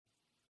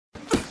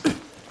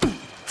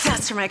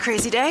That's for my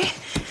crazy day.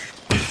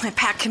 My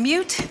packed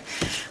commute,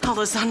 all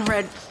those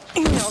unread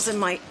emails in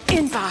my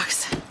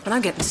inbox. But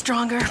I'm getting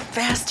stronger,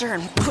 faster,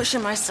 and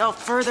pushing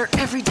myself further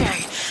every day.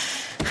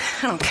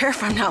 I don't care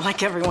if I'm not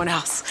like everyone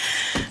else.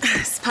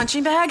 This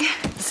punching bag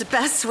is the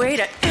best way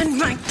to end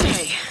my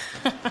day.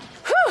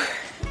 Whew.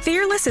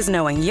 Fearless is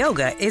knowing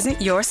yoga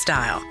isn't your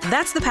style.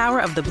 That's the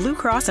power of the Blue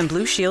Cross and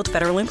Blue Shield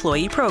Federal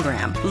Employee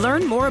Program.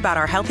 Learn more about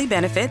our healthy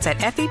benefits at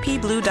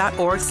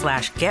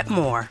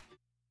fepblue.org/getmore.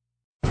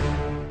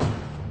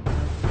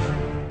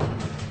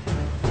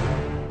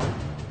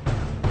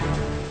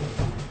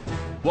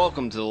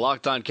 Welcome to the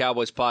Locked On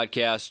Cowboys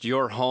podcast,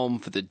 your home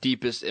for the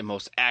deepest and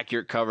most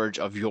accurate coverage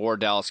of your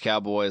Dallas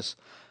Cowboys.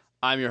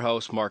 I'm your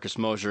host, Marcus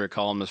Mosher, a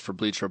columnist for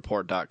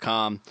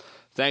BleacherReport.com.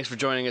 Thanks for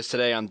joining us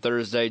today on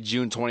Thursday,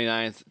 June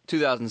 29th,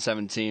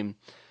 2017.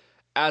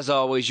 As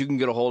always, you can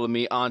get a hold of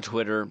me on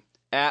Twitter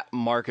at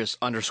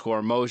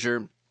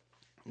Marcus_Mosher.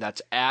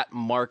 That's at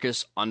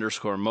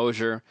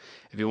Marcus_Mosher.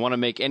 If you want to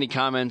make any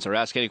comments or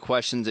ask any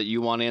questions that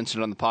you want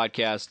answered on the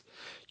podcast,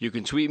 you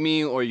can tweet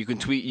me or you can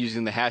tweet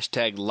using the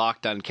hashtag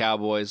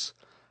LockedOnCowboys.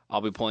 I'll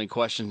be pulling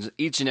questions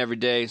each and every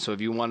day, so if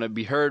you want to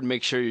be heard,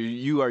 make sure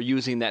you are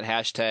using that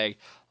hashtag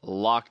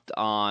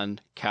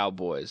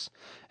LockedOnCowboys.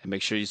 And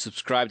make sure you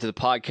subscribe to the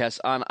podcast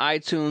on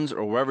iTunes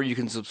or wherever you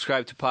can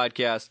subscribe to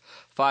podcasts.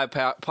 5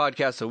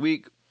 podcasts a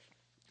week.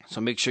 So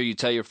make sure you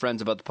tell your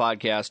friends about the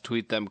podcast,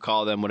 tweet them,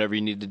 call them, whatever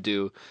you need to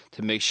do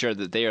to make sure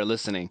that they are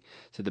listening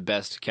to the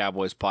best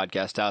Cowboys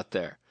podcast out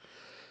there.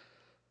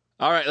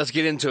 All right, let's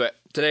get into it.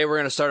 Today we're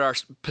going to start our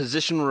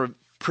position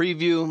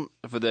preview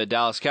for the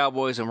Dallas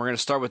Cowboys, and we're going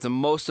to start with the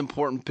most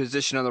important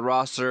position on the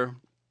roster,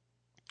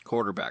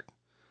 quarterback.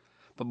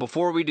 But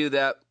before we do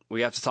that,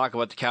 we have to talk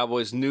about the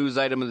Cowboys news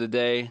item of the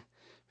day,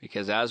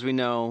 because as we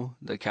know,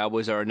 the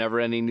Cowboys are a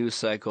never-ending news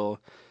cycle.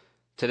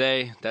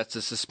 Today, that's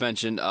the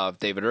suspension of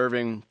David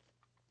Irving.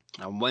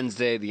 On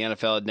Wednesday, the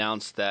NFL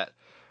announced that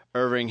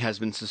Irving has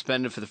been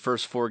suspended for the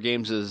first 4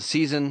 games of the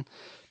season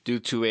due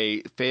to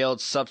a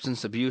failed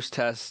substance abuse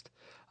test.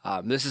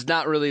 This is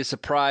not really a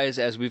surprise,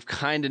 as we've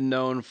kind of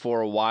known for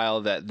a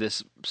while that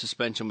this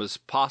suspension was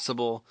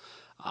possible.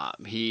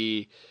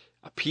 He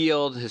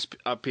appealed. His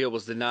appeal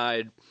was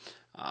denied.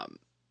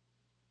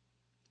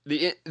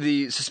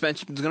 The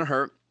suspension is going to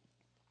hurt,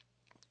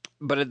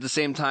 but at the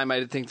same time,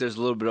 I think there's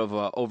a little bit of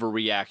an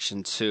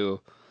overreaction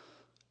to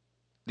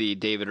the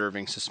David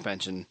Irving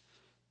suspension.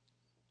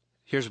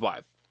 Here's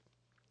why.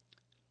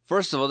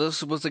 First of all,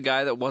 this was a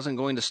guy that wasn't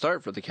going to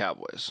start for the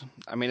Cowboys.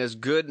 I mean, as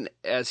good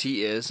as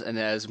he is and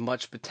as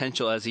much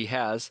potential as he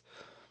has,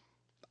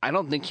 I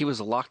don't think he was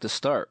a lock to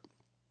start.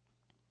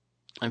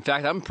 In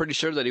fact, I'm pretty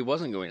sure that he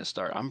wasn't going to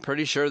start. I'm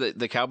pretty sure that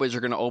the Cowboys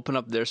are going to open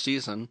up their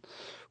season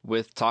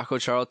with Taco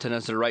Charlton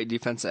as their right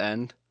defensive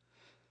end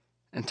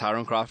and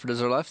Tyrone Crawford as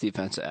their left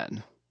defensive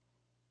end.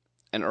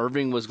 And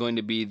Irving was going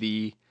to be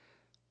the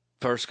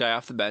first guy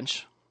off the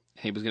bench.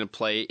 He was going to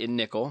play in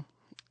nickel,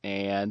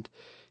 and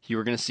you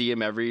were going to see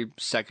him every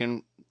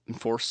second and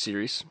fourth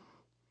series.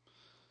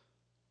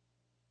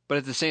 But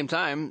at the same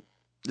time,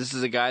 this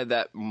is a guy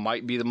that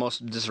might be the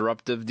most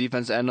disruptive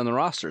defense end on the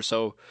roster.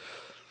 So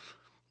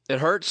it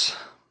hurts,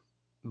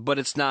 but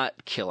it's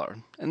not killer.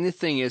 And the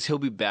thing is, he'll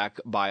be back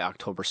by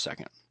October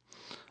 2nd.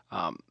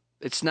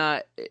 It's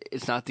not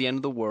the end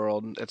of the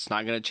world. It's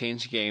not going to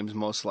change games,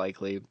 most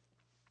likely.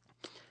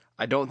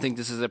 I don't think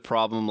this is a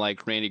problem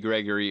like Randy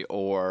Gregory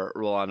or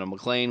Rolando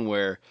McClain,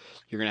 where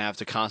you're going to have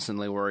to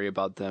constantly worry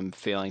about them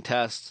failing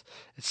tests.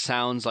 It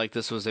sounds like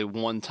this was a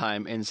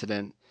one-time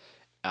incident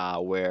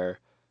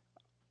where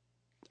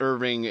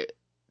Irving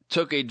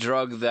took a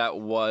drug that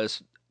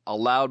was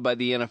allowed by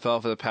the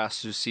NFL for the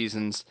past 2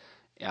 seasons.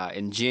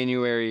 In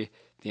January,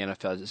 the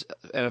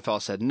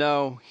NFL said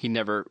no. He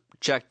never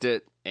checked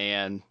it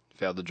and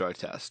failed the drug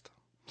test.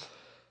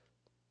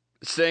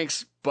 It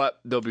stinks, but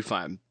they'll be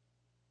fine.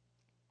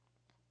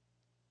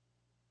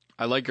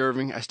 I like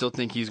Irving. I still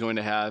think he's going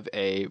to have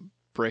a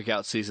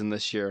breakout season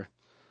this year.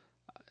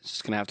 It's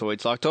just going to have to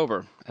wait till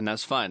October, and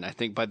that's fine. I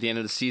think by the end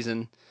of the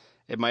season,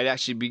 it might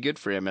actually be good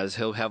for him, as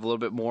he'll have a little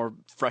bit more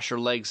fresher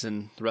legs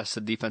than the rest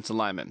of the defensive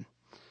linemen.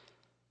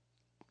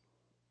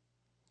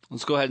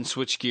 Let's go ahead and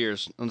switch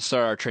gears and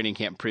start our training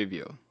camp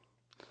preview.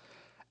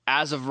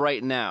 As of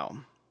right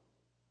now,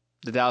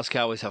 the Dallas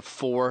Cowboys have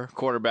 4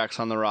 quarterbacks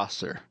on the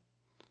roster.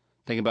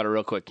 Think about it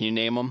real quick. Can you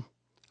name them?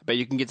 I bet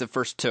you can get the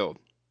first 2.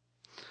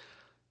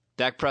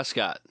 Dak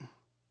Prescott,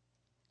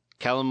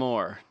 Kellen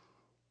Moore,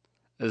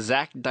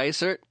 Zach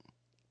Dysert,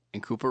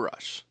 and Cooper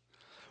Rush.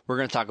 We're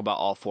going to talk about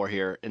all 4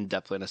 here in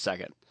depth in a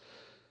second.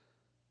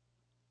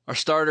 Our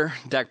starter,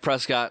 Dak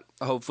Prescott,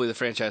 hopefully the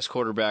franchise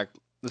quarterback.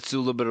 Let's do a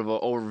little bit of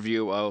an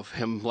overview of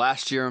him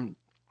last year.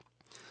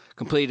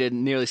 Completed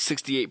nearly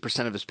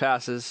 68% of his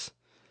passes,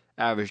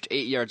 averaged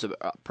 8 yards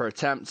per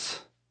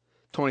attempt,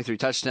 23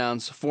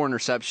 touchdowns, 4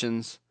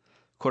 interceptions,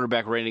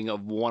 quarterback rating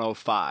of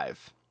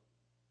 105.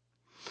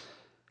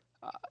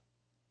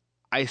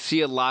 I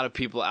see a lot of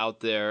people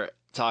out there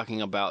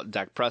talking about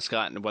Dak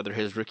Prescott and whether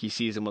his rookie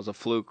season was a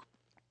fluke.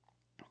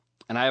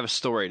 And I have a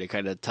story to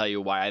kind of tell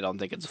you why I don't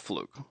think it's a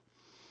fluke.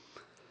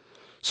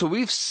 So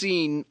we've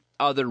seen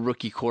other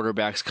rookie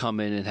quarterbacks come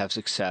in and have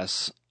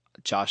success.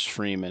 Josh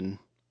Freeman,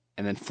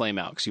 and then flame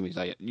out. Excuse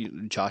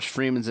me. Josh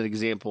Freeman's an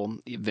example.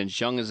 Vince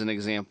Young is an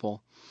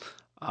example.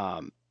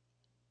 But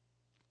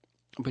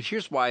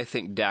here's why I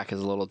think Dak is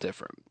a little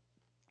different.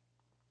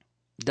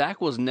 Dak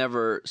was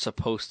never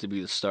supposed to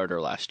be the starter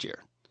last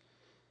year.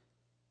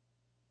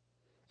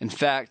 In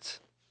fact,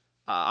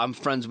 I'm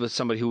friends with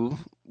somebody who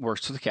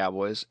works for the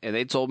Cowboys, and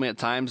they told me at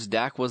times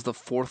Dak was the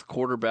fourth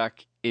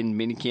quarterback in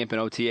minicamp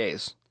and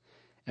OTAs.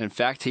 And in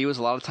fact, he was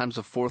a lot of times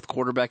the fourth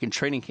quarterback in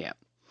training camp.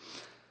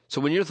 So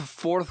when you're the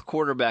fourth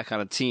quarterback on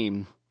a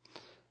team,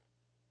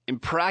 in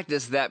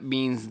practice, that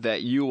means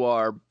that you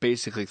are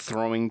basically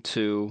throwing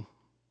to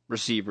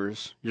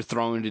receivers. You're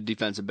throwing to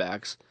defensive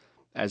backs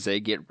as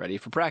they get ready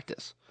for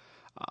practice.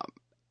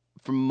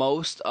 For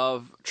most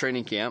of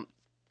training camp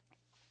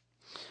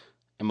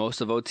and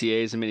most of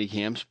OTAs and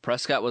minicamps,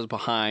 Prescott was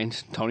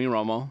behind Tony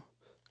Romo,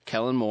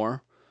 Kellen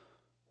Moore,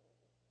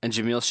 and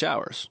Jamil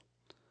Showers.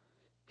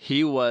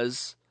 He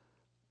was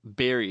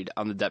buried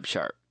on the depth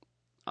chart.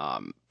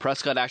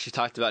 Prescott actually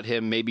talked about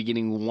him maybe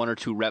getting 1 or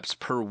 2 reps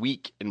per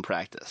week in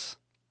practice.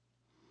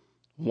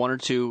 1 or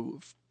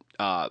 2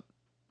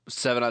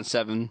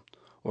 7-on-7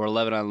 or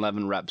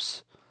 11-on-11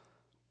 reps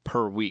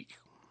per week.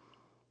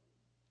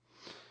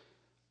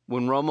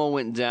 When Romo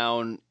went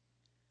down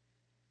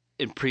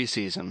in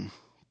preseason,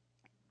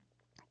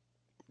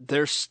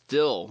 there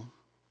still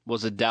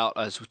was a doubt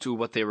as to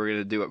what they were going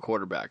to do at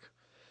quarterback.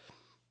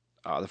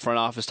 The front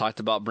office talked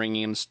about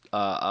bringing in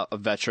a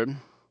veteran.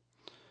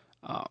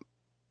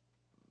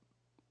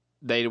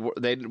 They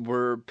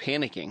were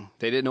panicking.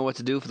 They didn't know what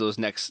to do for those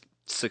next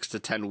 6 to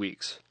 10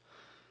 weeks.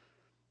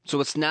 So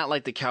it's not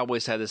like the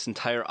Cowboys had this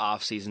entire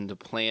offseason to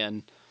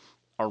plan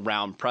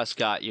around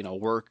Prescott,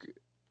 work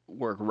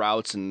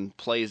routes and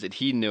plays that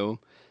he knew.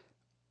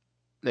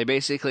 They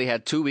basically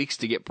had 2 weeks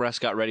to get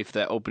Prescott ready for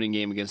that opening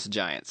game against the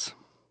Giants.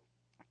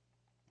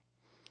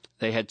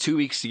 They had 2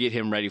 weeks to get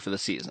him ready for the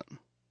season.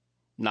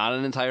 Not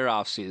an entire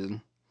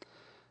offseason.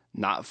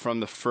 Not from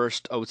the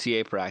first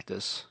OTA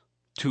practice.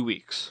 2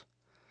 weeks.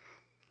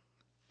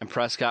 And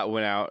Prescott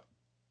went out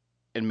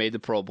and made the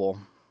Pro Bowl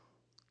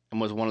and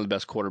was one of the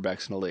best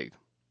quarterbacks in the league.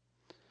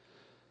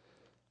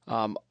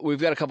 We've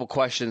got a couple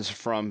questions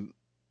from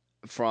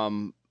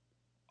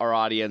our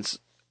audience.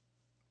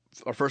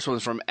 Our first one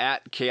is from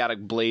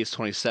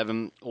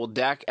 @ChaoticBlaze27. Will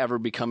Dak ever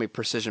become a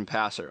precision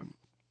passer?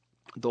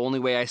 The only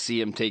way I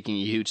see him taking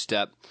a huge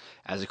step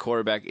as a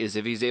quarterback is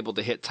if he's able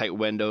to hit tight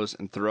windows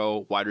and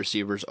throw wide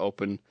receivers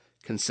open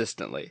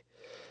consistently.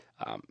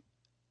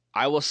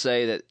 I will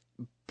say that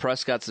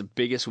Prescott's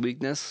biggest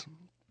weakness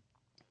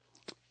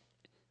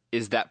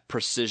is that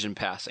precision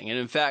passing. And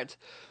in fact,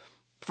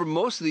 for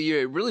most of the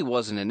year, it really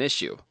wasn't an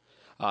issue.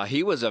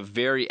 He was a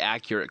very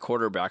accurate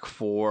quarterback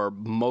for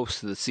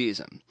most of the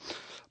season.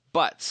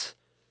 But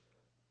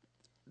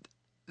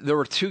there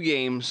were 2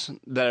 games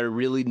that I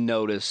really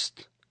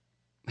noticed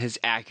his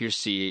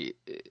accuracy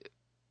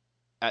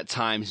at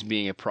times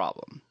being a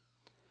problem.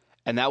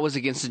 And that was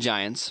against the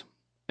Giants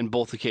in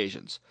both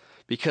occasions.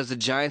 Because the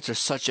Giants are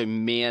such a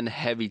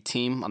man-heavy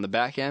team on the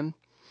back end,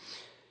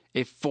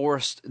 it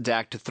forced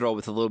Dak to throw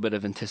with a little bit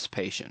of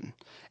anticipation.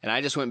 And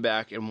I just went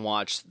back and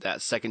watched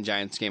that second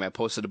Giants game. I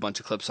posted a bunch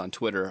of clips on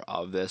Twitter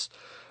of this.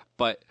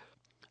 But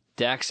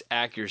Dak's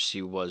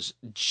accuracy was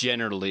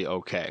generally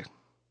okay.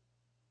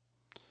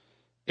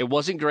 It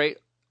wasn't great.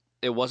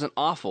 It wasn't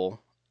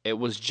awful. It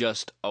was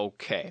just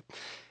okay.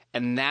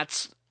 And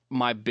that's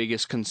my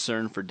biggest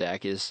concern for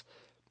Dak is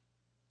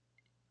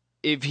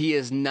if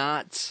he's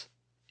not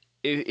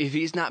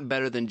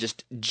better than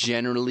just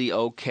generally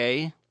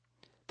okay,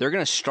 they're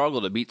going to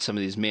struggle to beat some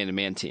of these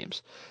man-to-man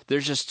teams.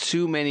 There's just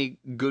too many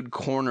good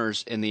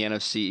corners in the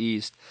NFC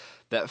East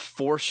that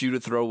force you to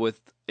throw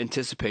with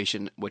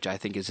anticipation, which I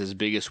think is his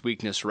biggest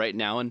weakness right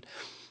now. And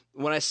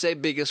when I say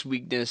biggest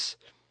weakness,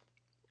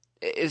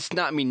 it's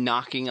not me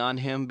knocking on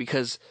him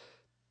because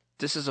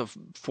this is a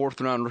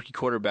 4th-round rookie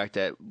quarterback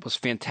that was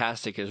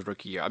fantastic his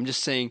rookie year. I'm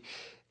just saying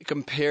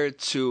compared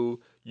to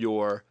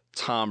your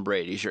Tom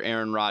Brady's, your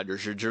Aaron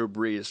Rodgers, your Drew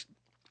Brees,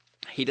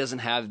 he doesn't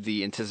have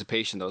the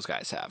anticipation those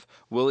guys have.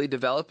 Will he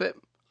develop it?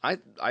 I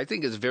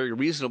think it's very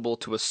reasonable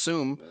to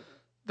assume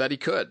that he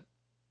could.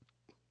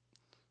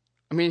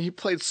 I mean, he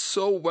played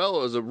so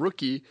well as a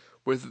rookie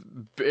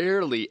with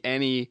barely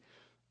any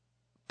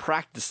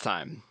practice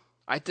time.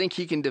 I think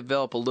he can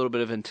develop a little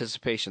bit of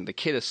anticipation. The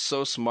kid is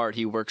so smart.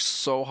 He works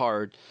so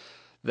hard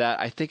that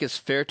I think it's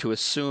fair to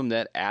assume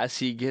that as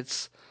he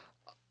gets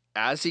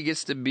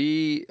to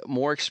be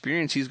more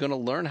experienced, he's going to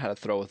learn how to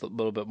throw with a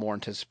little bit more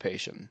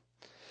anticipation.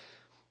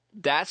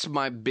 That's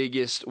my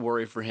biggest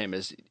worry for him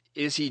is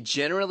he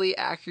generally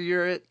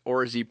accurate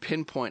or is he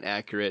pinpoint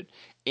accurate,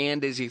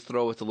 and does he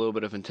throw with a little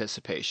bit of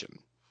anticipation?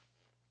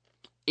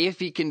 If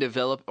he can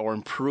develop or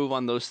improve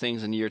on those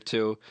things in year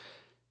 2,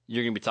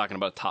 you're going to be talking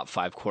about a top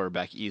 5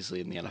 quarterback easily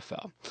in the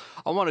NFL.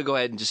 I want to go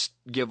ahead and just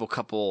give a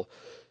couple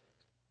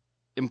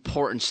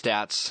important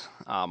stats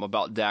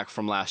about Dak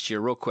from last year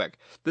real quick.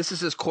 This is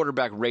his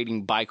quarterback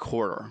rating by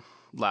quarter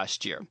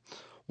last year.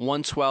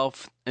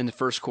 112 in the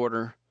first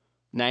quarter,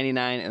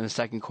 99 in the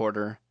second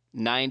quarter,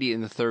 90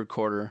 in the third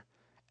quarter,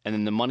 and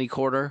then the money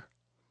quarter,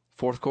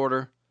 fourth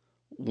quarter,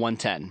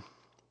 110.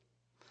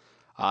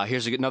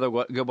 Here's another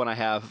good one I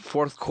have.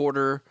 Fourth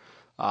quarter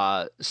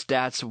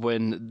stats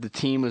when the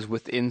team was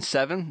within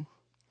 7.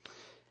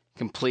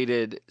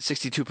 Completed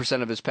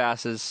 62% of his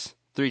passes,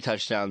 3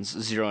 touchdowns,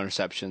 0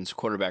 interceptions,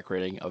 quarterback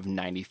rating of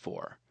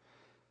 94.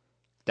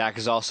 Dak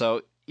is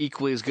also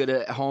equally as good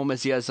at home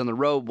as he is on the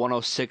road.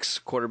 106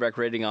 quarterback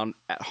rating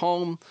at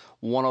home,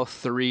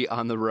 103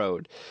 on the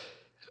road.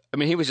 I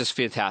mean, he was just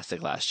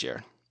fantastic last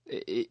year.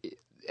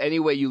 Any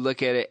way you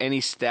look at it,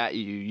 any stat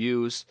you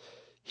use,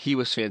 he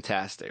was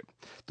fantastic.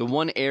 The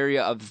one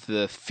area of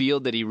the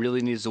field that he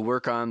really needs to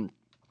work on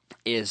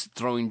is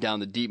throwing down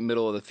the deep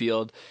middle of the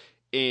field.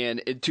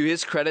 And to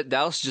his credit,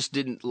 Dallas just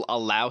didn't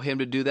allow him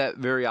to do that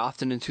very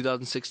often in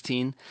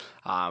 2016.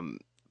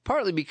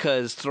 Partly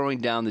because throwing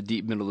down the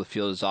deep middle of the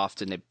field is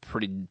often a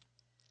pretty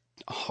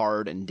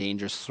hard and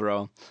dangerous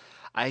throw.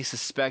 I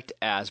suspect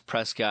as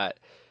Prescott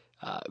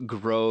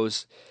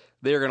grows,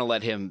 they're going to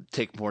let him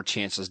take more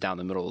chances down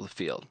the middle of the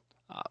field.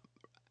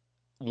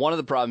 One of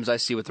the problems I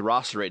see with the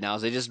roster right now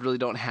is they just really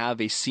don't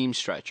have a seam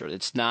stretcher.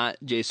 It's not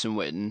Jason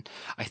Witten.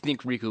 I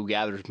think Rico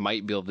Gathers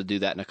might be able to do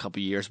that in a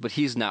couple of years, but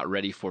he's not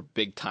ready for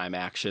big-time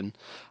action.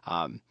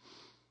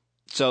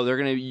 So they're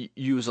going to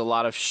use a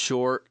lot of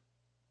short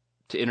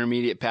to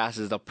intermediate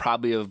passes. They'll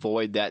probably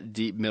avoid that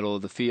deep middle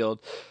of the field,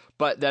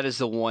 but that is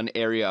the one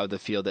area of the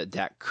field that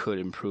Dak could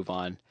improve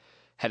on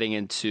heading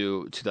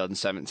into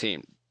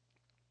 2017.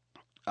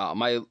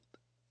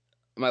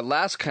 My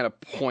last kind of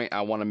point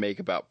I want to make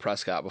about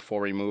Prescott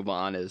before we move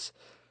on is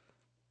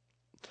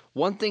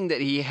one thing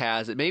that he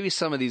has that maybe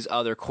some of these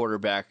other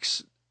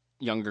quarterbacks,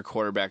 younger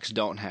quarterbacks,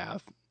 don't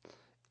have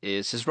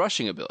is his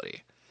rushing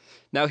ability.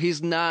 Now,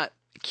 he's not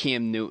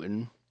Cam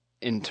Newton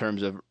in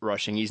terms of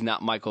rushing. He's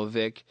not Michael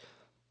Vick,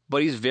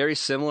 but he's very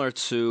similar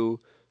to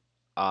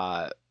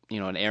an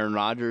Aaron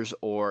Rodgers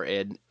or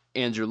an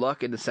Andrew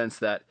Luck in the sense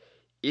that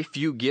if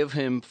you give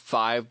him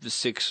 5 to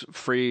 6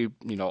 free,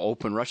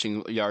 open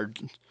rushing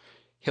yards,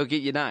 he'll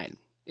get you 9.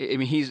 I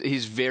mean,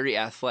 he's very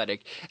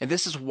athletic, and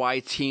this is why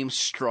teams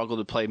struggle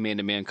to play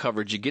man-to-man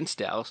coverage against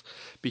Dallas,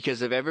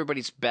 because if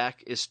everybody's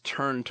back is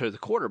turned to the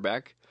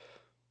quarterback,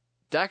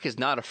 Dak is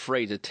not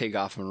afraid to take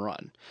off and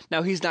run.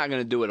 Now, he's not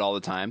going to do it all the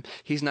time.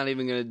 He's not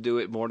even going to do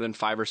it more than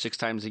 5 or 6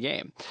 times a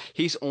game.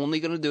 He's only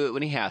going to do it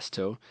when he has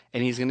to,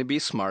 and he's going to be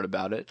smart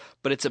about it,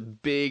 but it's a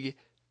big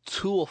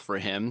tool for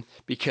him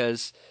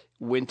because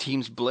when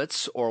teams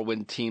blitz or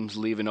when teams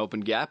leave an open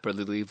gap or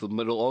they leave the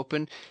middle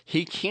open,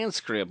 he can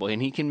scramble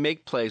and he can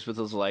make plays with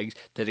his legs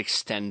that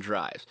extend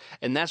drives.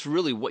 And that's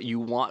really what you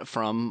want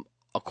from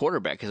a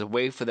quarterback, is a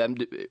way for them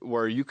to,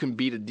 where you can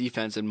beat a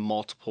defense in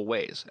multiple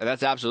ways. And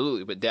that's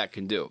absolutely what Dak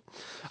can do.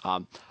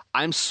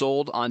 I'm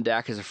sold on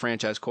Dak as a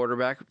franchise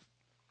quarterback.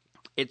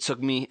 It took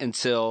me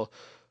until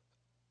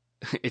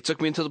the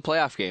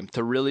playoff game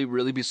to really,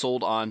 really be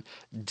sold on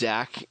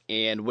Dak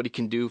and what he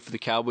can do for the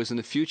Cowboys in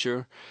the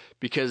future,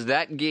 because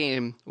that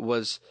game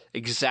was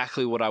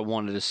exactly what I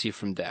wanted to see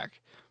from Dak.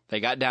 They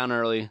got down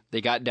early,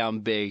 they got down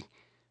big,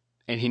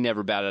 and he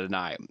never batted an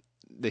eye.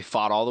 They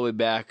fought all the way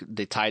back.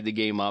 They tied the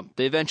game up.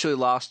 They eventually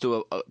lost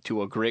to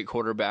a great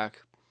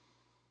quarterback.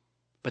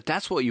 But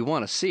that's what you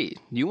want to see.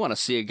 You want to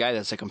see a guy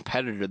that's a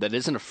competitor, that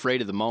isn't afraid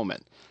of the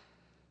moment.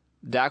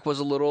 Dak was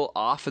a little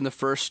off in the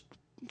first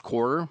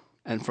quarter,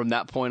 and from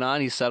that point on,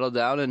 he settled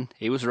down and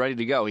he was ready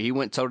to go. He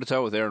went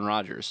toe-to-toe with Aaron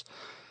Rodgers.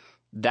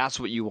 That's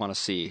what you want to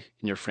see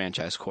in your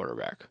franchise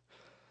quarterback.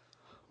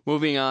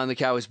 Moving on, the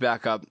Cowboys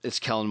backup is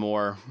Kellen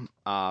Moore.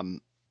 I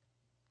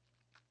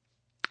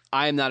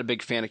am not a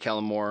big fan of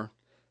Kellen Moore.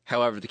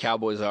 However, the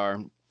Cowboys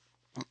are.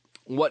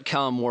 What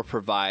Kellen Moore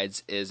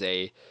provides is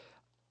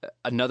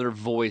another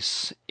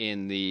voice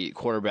in the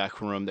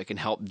quarterback room that can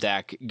help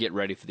Dak get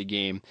ready for the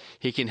game.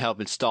 He can help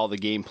install the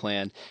game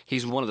plan.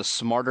 He's one of the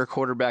smarter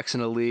quarterbacks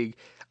in the league.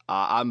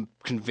 I'm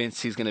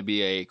convinced he's going to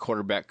be a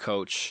quarterback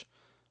coach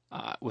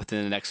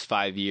within the next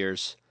 5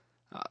 years.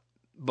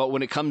 But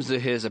when it comes to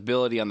his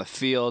ability on the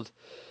field,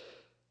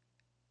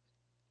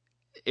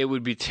 it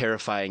would be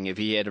terrifying if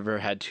he had ever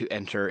had to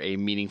enter a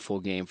meaningful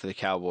game for the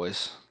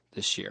Cowboys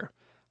this year.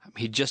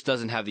 He just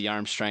doesn't have the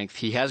arm strength.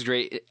 He has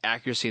great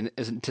accuracy and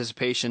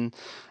anticipation,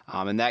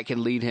 and that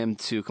can lead him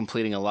to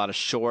completing a lot of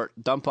short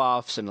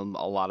dump-offs and a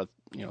lot of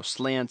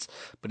slants,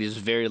 but he's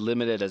very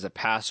limited as a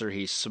passer.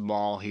 He's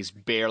small. He's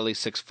barely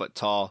 6 foot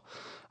tall.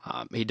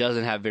 He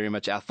doesn't have very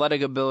much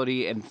athletic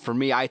ability, and for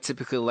me, I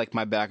typically like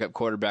my backup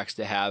quarterbacks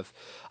to have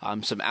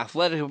some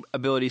athletic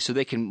ability so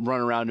they can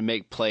run around and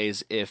make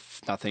plays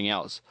if nothing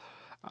else.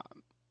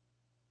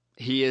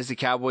 He is the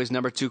Cowboys'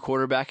 number 2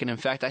 quarterback, and in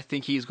fact, I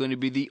think he's going to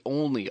be the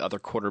only other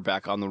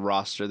quarterback on the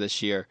roster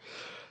this year.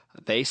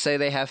 They say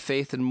they have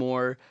faith in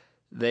Moore.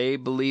 They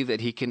believe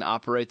that he can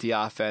operate the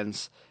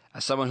offense.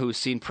 As someone who's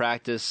seen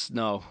practice,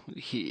 no,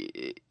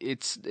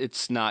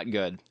 it's not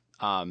good.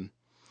 The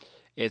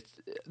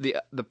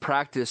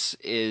practice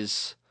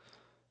is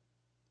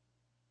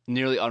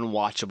nearly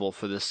unwatchable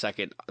for the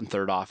second and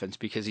third offense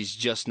because he's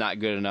just not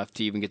good enough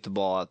to even get the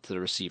ball out to the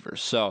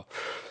receivers. So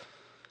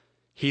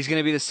he's going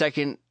to be the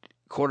second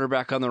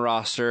quarterback on the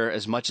roster.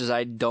 As much as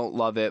I don't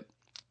love it,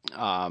 it's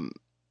going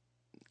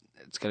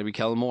to be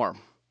Kellen Moore.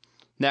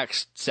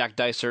 Next, Zach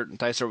Dysert.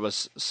 Dysert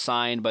was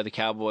signed by the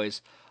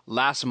Cowboys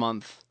last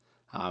month.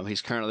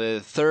 He's currently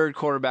the third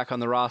quarterback on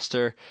the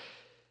roster.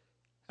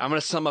 I'm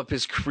going to sum up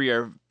his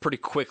career pretty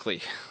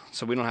quickly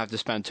so we don't have to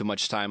spend too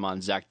much time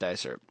on Zach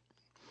Dysert.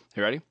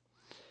 You ready?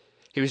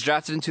 He was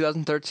drafted in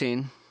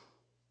 2013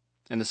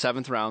 in the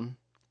 7th round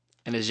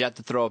and has yet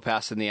to throw a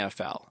pass in the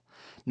NFL.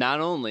 Not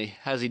only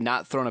has he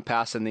not thrown a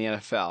pass in the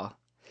NFL,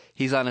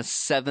 he's on his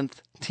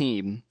 7th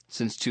team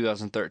since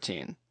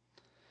 2013.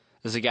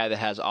 This is a guy that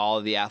has all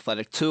of the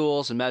athletic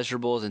tools and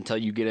measurables until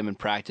you get him in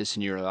practice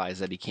and you realize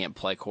that he can't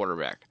play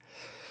quarterback.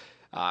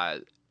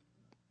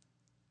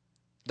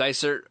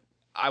 Dysert,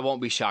 I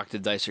won't be shocked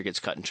if Dysert gets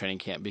cut in training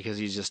camp because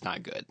he's just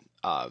not good.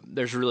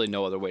 There's really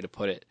no other way to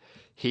put it.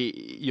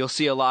 You'll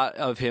see a lot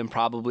of him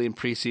probably in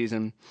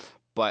preseason,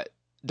 but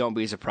don't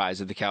be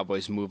surprised if the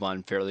Cowboys move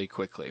on fairly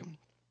quickly.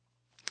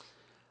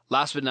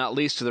 Last but not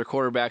least to their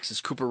quarterbacks is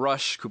Cooper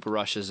Rush. Cooper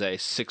Rush is a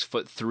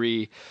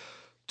 6'3",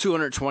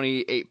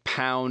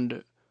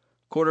 228-pound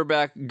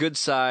quarterback, good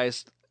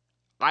size.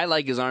 I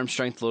like his arm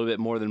strength a little bit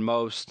more than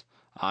most.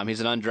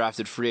 He's an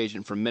undrafted free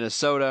agent from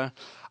Minnesota.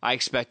 I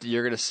expect that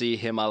you're going to see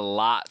him a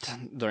lot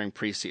during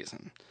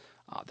preseason.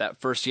 That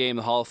first game,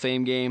 the Hall of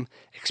Fame game,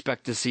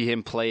 expect to see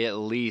him play at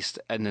least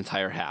an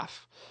entire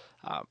half.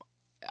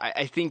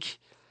 I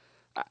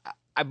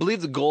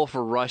believe the goal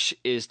for Rush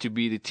is to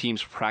be the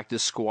team's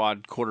practice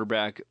squad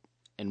quarterback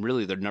and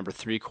really their number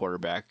 3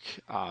 quarterback.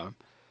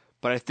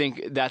 But I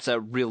think that's a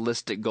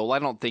realistic goal. I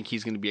don't think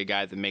he's going to be a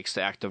guy that makes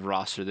the active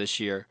roster this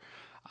year.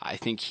 I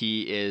think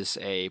he is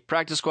a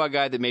practice squad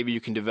guy that maybe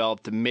you can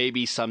develop to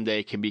maybe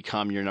someday can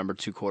become your number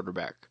 2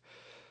 quarterback.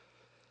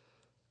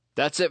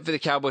 That's it for the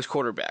Cowboys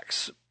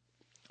quarterbacks.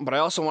 But I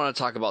also want to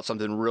talk about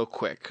something real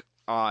quick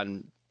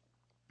on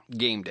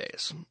game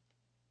days.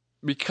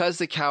 Because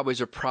the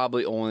Cowboys are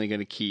probably only going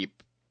to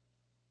keep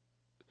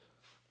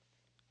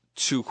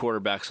 2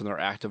 quarterbacks on their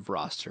active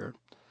roster,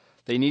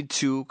 they need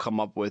to come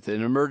up with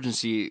an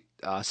emergency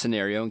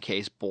scenario in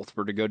case both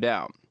were to go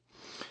down.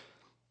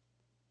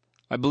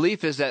 My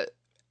belief is that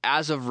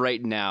as of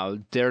right now,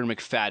 Darren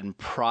McFadden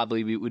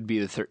probably would be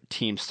the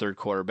team's 3rd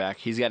quarterback.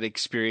 He's got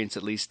experience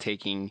at least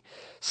taking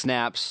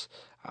snaps.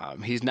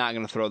 He's not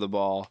going to throw the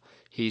ball.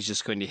 He's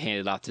just going to hand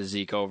it off to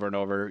Zeke over and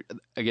over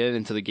again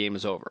until the game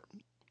is over.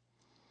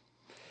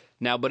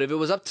 Now, but if it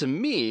was up to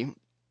me,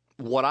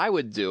 what I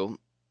would do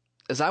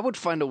is I would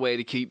find a way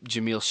to keep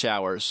Jamil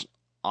Showers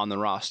on the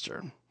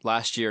roster.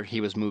 Last year,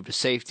 he was moved to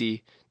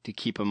safety to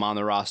keep him on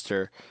the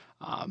roster.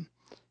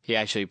 He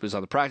actually was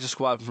on the practice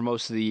squad for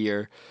most of the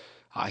year.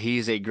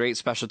 He's a great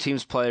special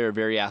teams player, a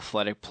very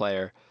athletic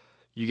player.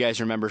 You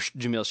guys remember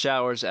Jamil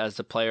Showers as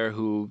the player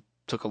who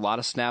took a lot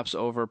of snaps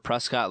over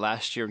Prescott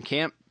last year in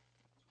camp.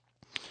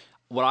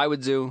 What I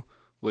would do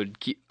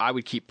I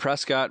would keep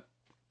Prescott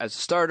as a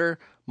starter,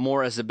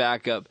 Moore as a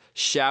backup,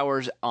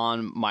 Showers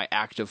on my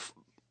active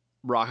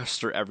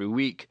roster every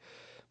week.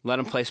 Let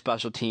him play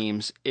special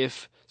teams.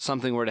 If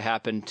something were to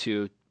happen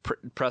to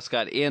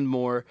Prescott and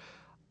Moore,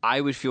 I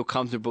would feel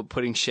comfortable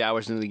putting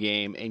Showers into the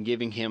game and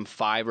giving him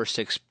 5 or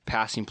 6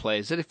 passing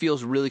plays that it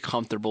feels really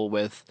comfortable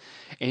with,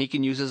 and he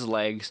can use his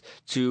legs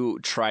to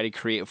try to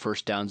create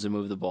first downs and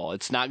move the ball.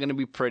 It's not going to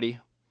be pretty.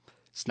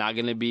 It's not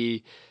going to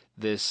be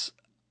this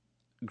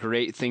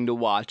great thing to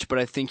watch, but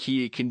I think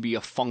he can be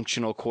a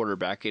functional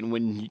quarterback, and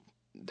when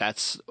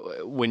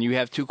you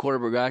have 2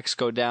 quarterbacks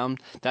go down,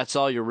 that's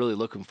all you're really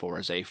looking for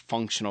is a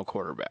functional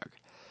quarterback.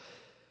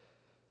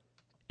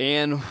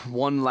 And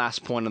one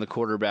last point on the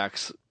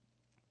quarterbacks.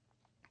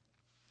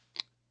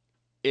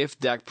 If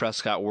Dak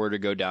Prescott were to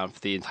go down for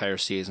the entire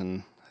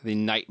season, the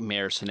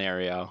nightmare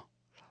scenario,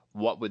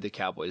 what would the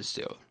Cowboys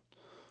do?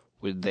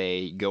 Would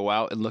they go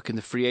out and look in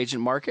the free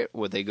agent market?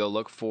 Would they go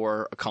look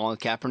for a Colin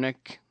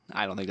Kaepernick?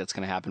 I don't think that's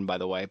going to happen, by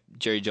the way.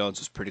 Jerry Jones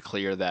was pretty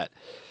clear that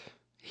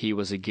he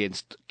was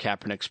against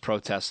Kaepernick's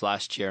protest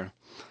last year.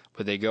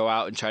 Would they go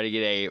out and try to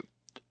get a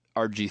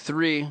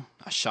RG3,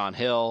 a Sean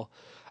Hill,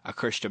 a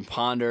Christian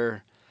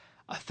Ponder,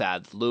 a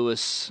Thad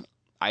Lewis?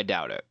 I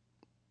doubt it.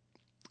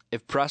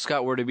 If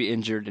Prescott were to be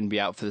injured and be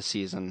out for the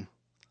season,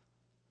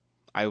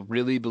 I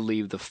really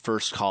believe the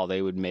first call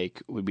they would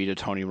make would be to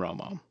Tony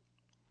Romo.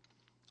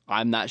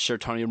 I'm not sure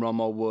Tony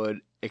Romo would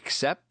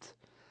accept,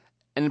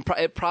 and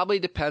it probably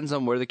depends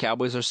on where the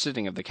Cowboys are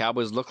sitting. If the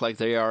Cowboys look like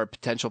they are a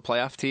potential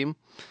playoff team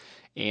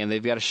and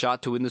they've got a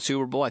shot to win the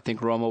Super Bowl, I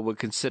think Romo would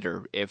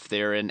consider. If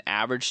they're an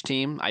average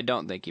team, I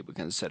don't think he would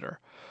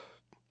consider.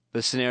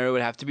 The scenario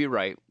would have to be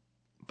right,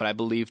 but I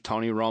believe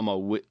Tony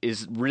Romo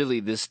is really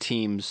this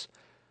team's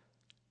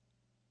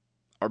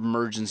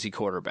emergency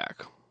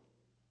quarterback.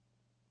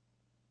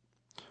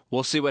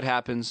 We'll see what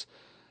happens.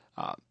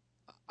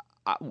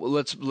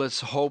 Let's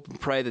hope and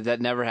pray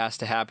that never has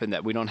to happen,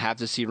 that we don't have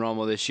to see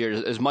Romo this year.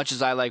 As much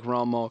as I like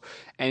Romo,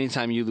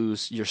 anytime you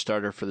lose your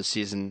starter for the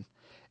season,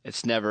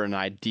 it's never an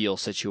ideal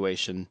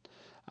situation.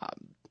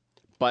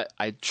 But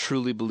I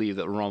truly believe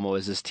that Romo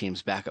is this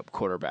team's backup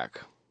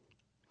quarterback.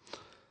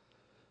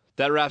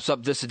 That wraps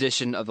up this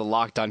edition of the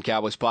Locked On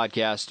Cowboys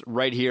podcast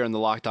right here on the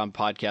Locked On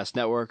Podcast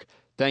Network.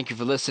 Thank you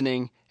for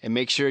listening, and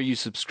make sure you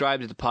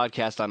subscribe to the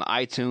podcast on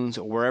iTunes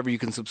or wherever you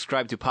can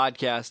subscribe to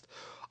podcasts.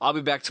 I'll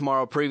be back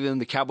tomorrow previewing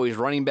the Cowboys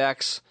running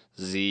backs,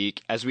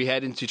 Zeke, as we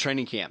head into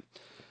training camp.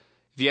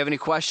 If you have any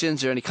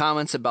questions or any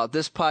comments about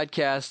this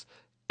podcast,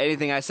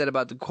 anything I said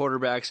about the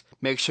quarterbacks,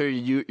 make sure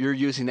you're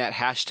using that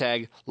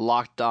hashtag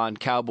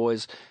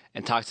LockedOnCowboys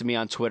and talk to me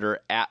on Twitter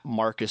at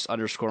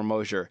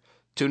Marcus_Mosher.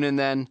 Tune in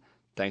then.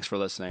 Thanks for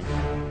listening.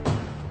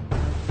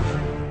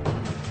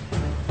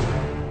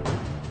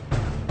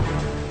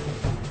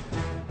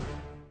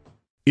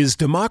 Is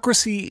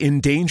democracy in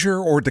danger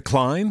or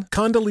decline?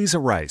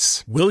 Condoleezza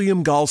Rice,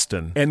 William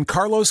Galston, and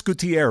Carlos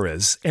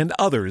Gutierrez and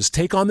others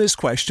take on this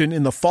question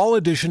in the fall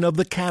edition of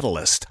The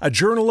Catalyst, a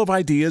journal of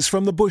ideas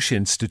from the Bush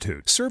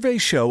Institute.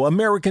 Surveys show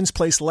Americans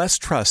place less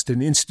trust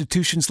in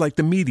institutions like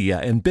the media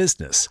and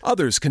business.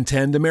 Others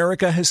contend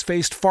America has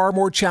faced far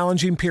more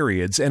challenging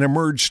periods and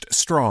emerged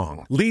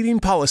strong.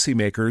 Leading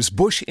policymakers,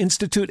 Bush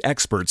Institute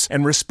experts,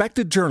 and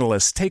respected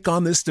journalists take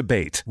on this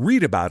debate.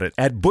 Read about it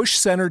at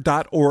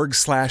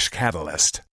bushcenter.org/catalyst.